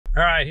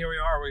All right, here we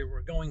are.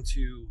 We're going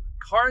to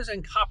Cars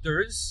and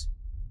Copters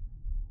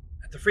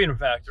at the Freedom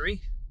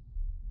Factory.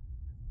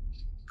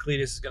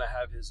 Cletus is going to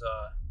have his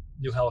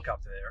new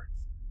helicopter there.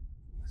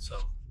 So,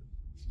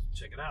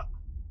 check it out.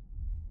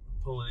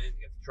 Pulling in,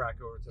 get the track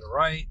over to the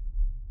right.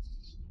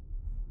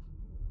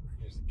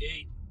 Here's the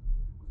gate.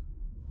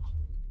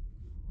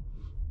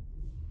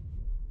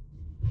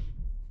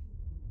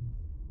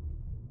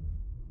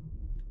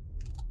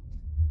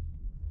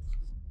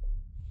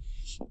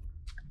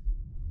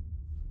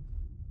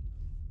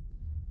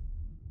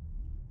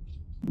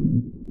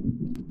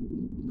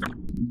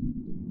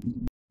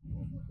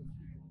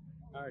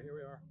 All right, here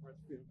we are. We're at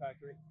the Freedom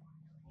Factory.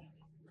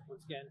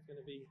 Once again, it's going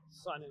to be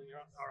sun in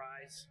our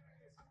eyes.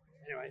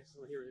 Anyway,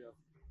 so here we go.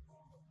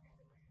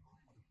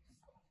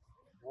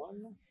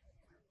 One,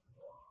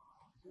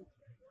 two,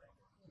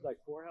 like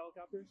 4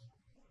 helicopters.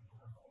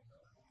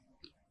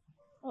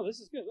 Oh,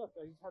 this is good. Look,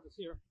 I just have this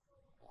here.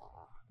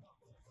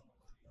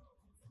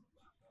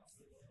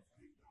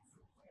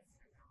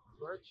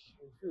 Merch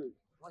and food.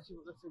 Want to see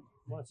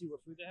what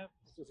food they have?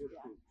 Let's go see what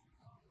the food.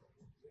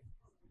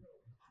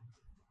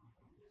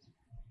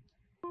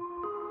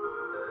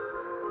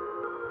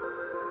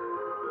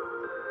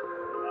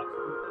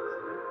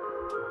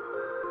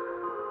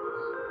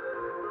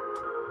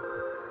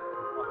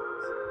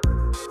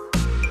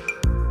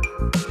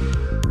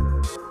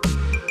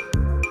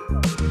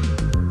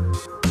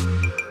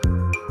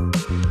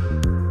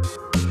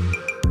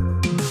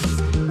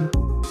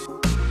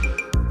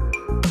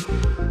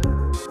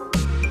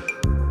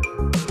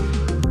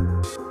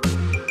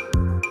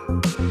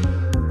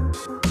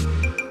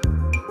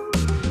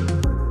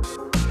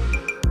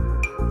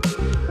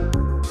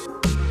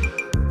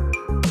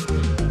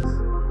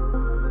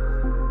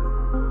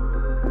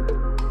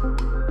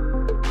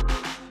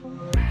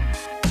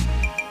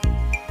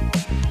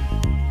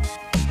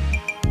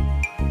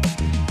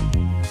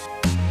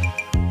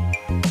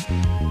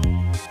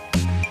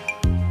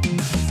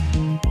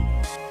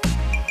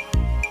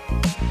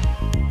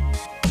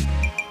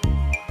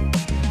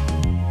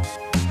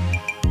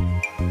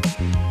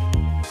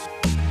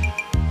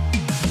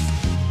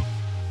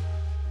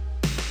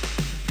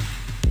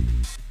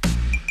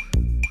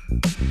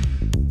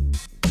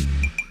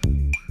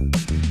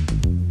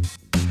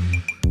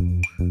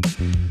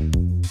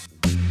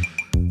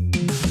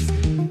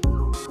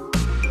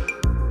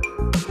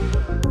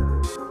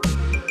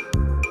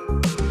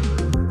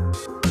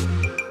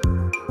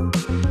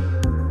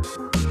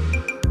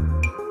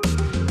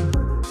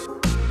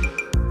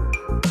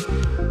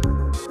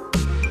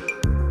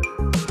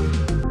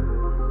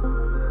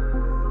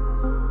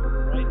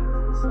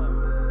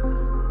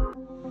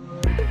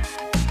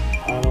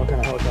 I don't know what kind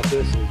of helicopter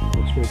this is. It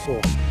looks pretty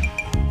cool.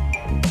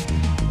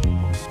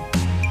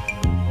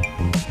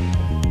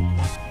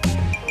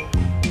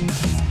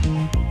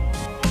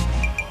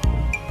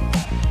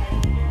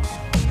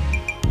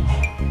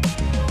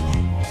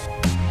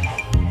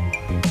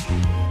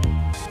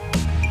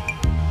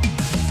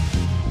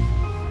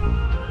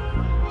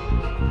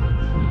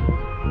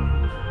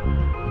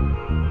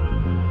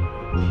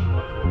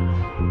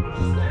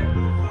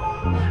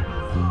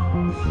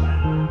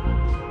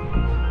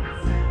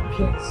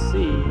 Can't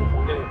see if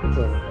I'm getting a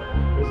picture of it.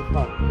 There's a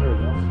front. There we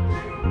go.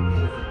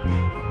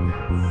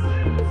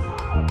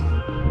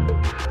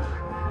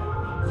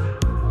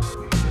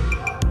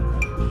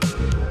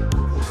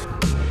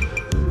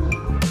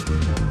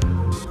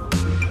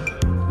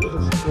 There's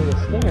a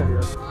stinger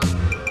here.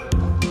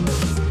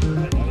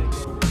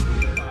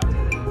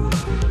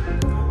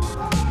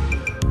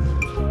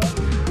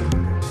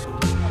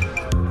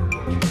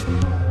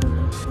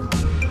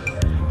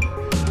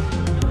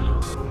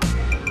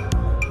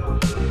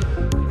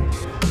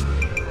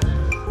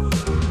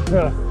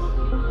 Yeah.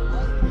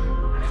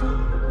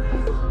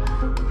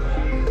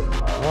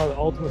 Oh, the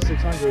Ultima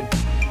 600.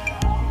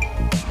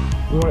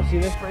 You want to see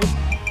this, Grace?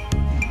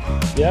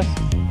 Yes?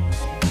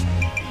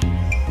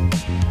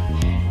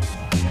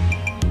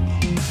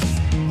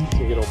 So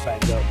you get all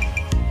banged up.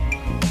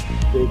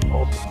 Big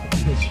Ultima.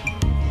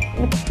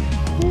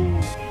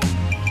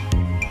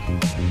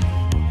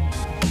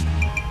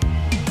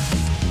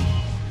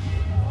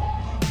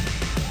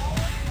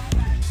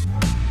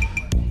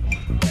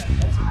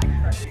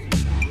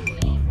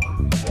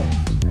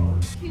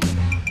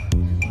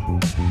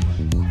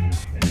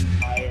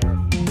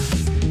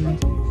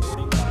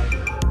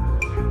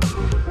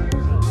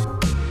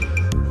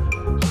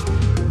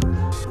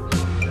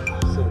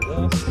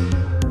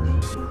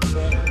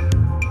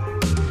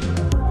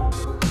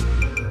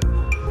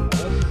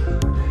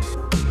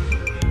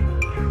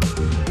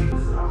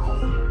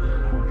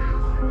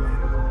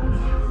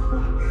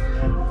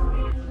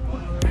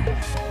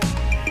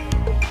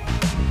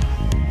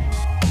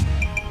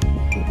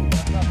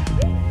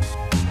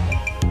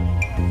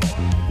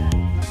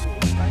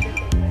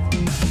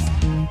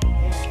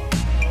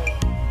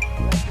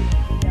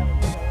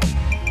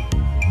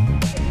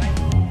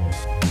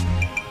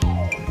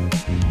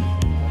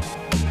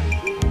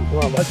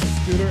 an electric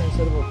scooter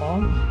instead of a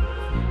phone?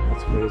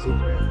 That's crazy.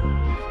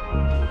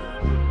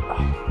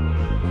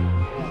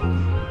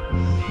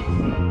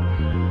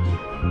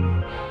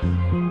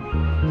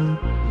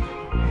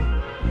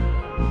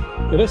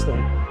 Look at this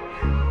thing.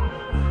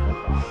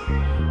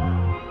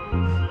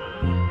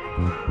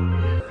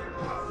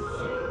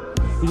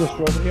 You just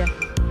drove it here?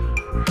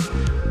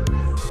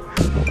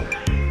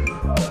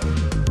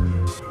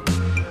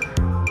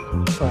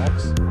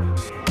 Tracks.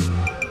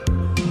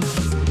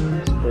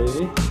 That's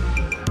crazy.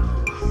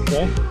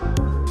 Okay.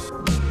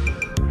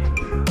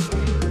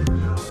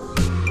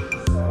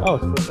 Oh,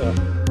 it's for sale.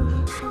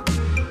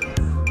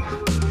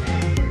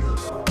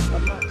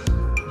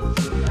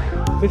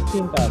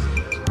 $15,000.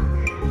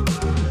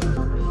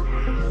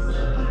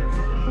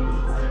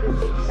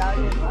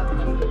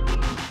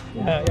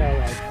 Yeah,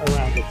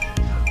 around it.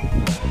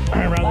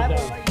 Round it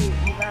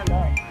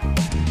down.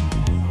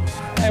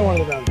 I wanted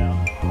to round down.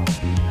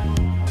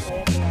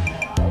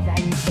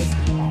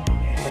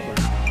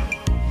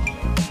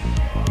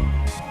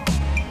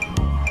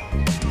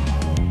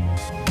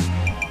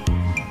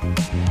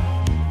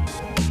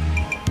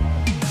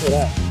 Look at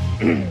that.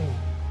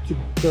 Two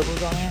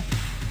turbos on there.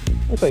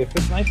 Looks like it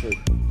fits nicely.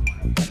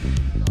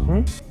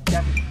 Hmm?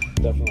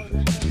 Definitely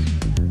fits nice.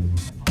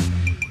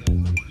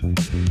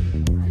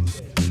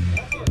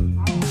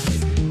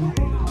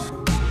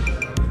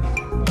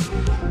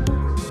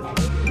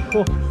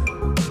 Cool.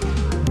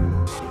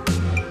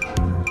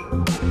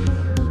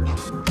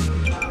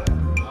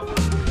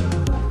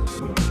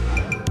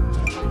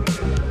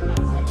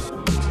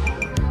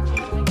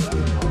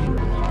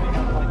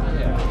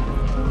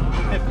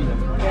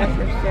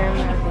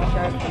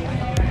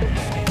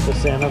 Does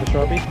Sam have a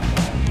Sharpie?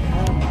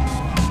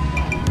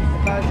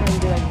 If I was trying to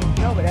be like,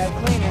 no, but I have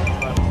cleaner.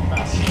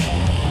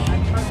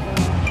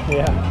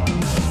 Yeah.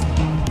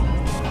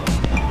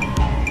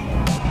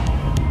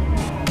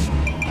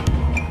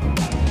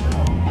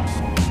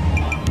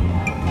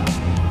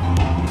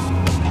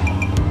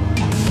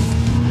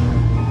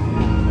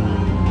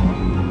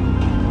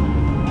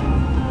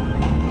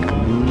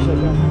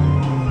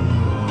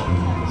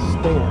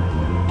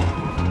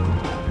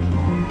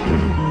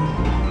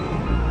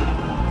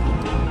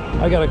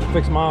 I gotta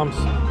fix Mom's.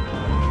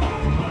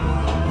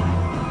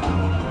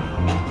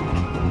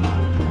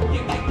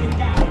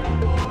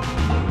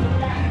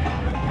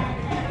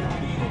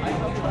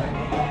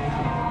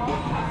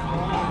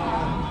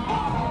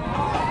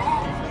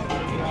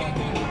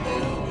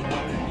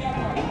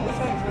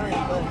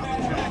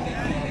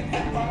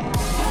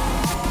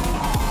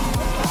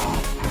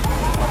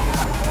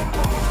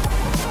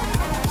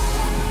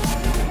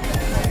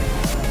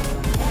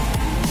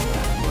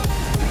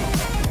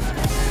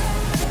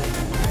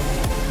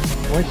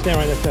 Why don't you stand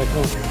right next to that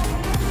cone?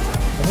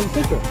 I'll take a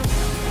picture.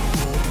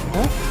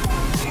 Huh?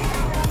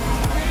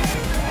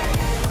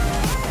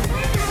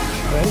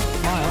 Ready?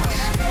 Smile.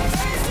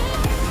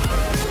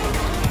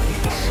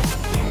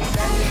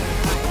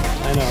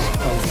 I know.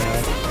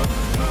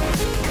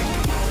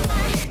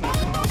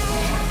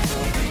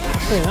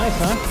 Pretty nice,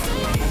 huh?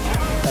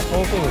 That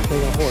whole thing was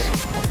taken apart.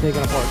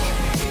 Taken apart.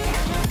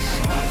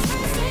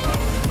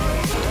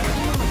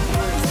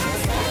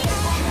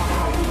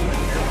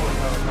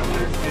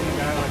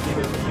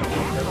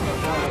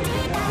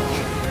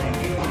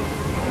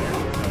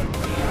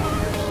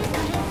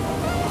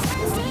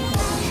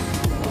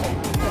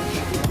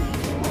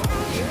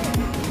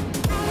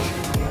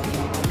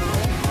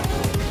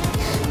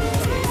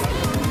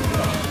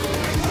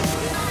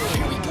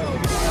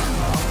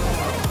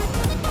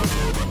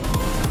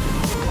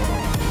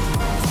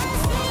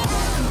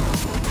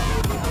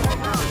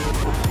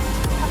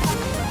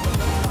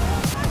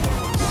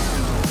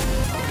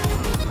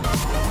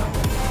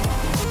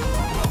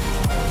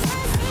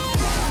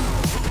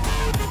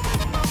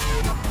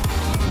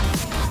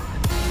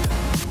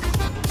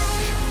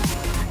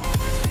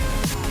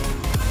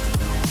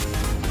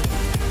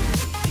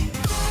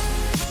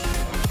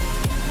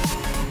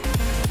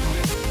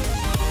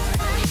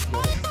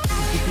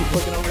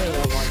 Looking over there,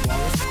 that one's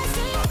longer.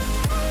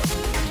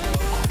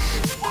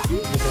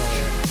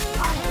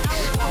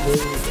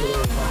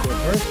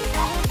 First.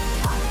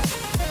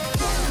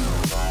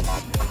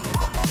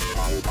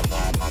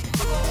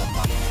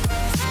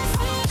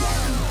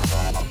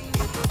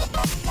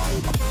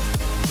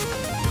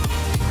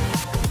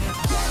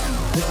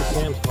 This is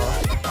Sam's car.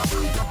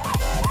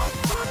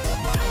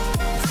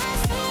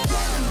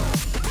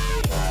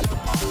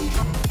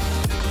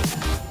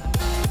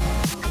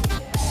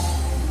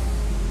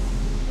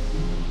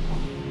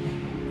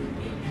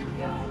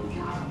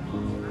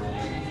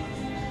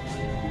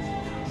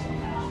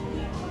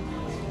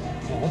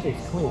 That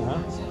thing's clean, huh?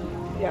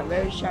 Yeah,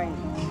 very shiny.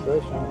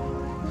 Very shiny.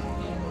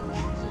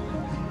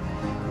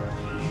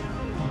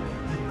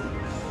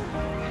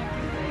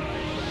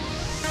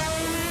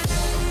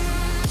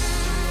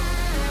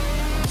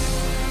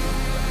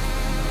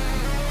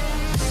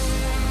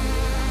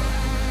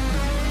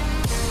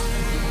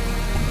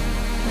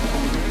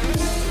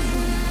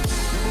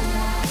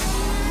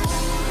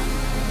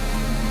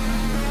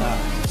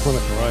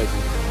 Plymouth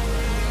Horizon.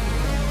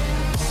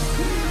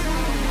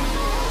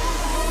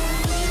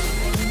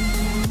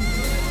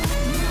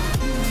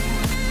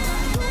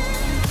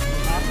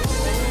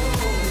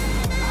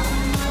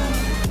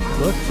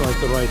 Looks like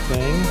the right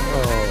thing.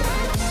 Oh.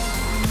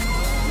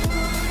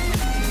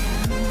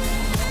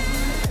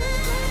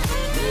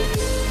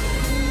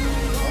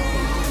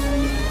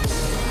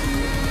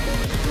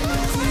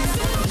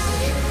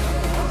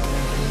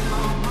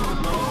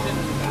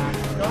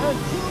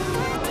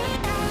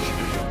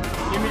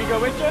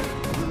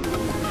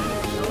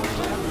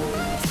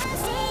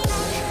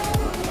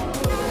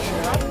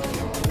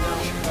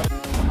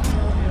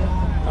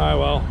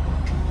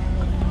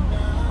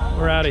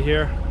 We're out of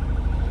here.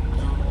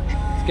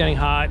 It's getting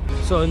hot.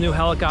 So the new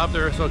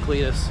helicopter, so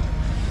Cletus.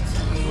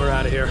 We're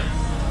out of here.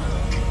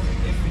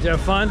 Did you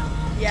have fun?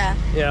 Yeah.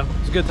 Yeah, it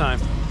was a good time.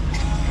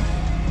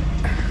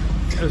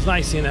 It was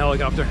nice seeing the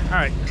helicopter. All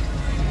right,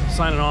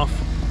 signing off.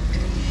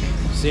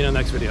 See you in the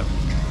next video.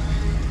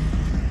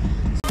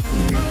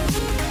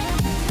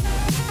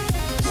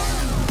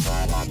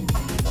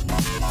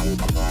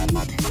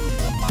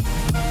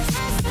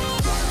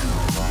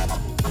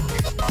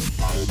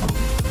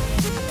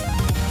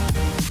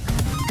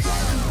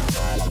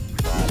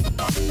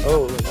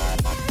 Oh,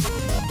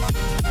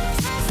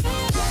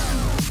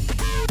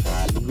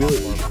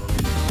 really?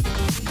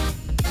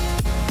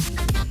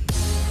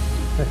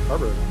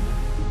 Harbor.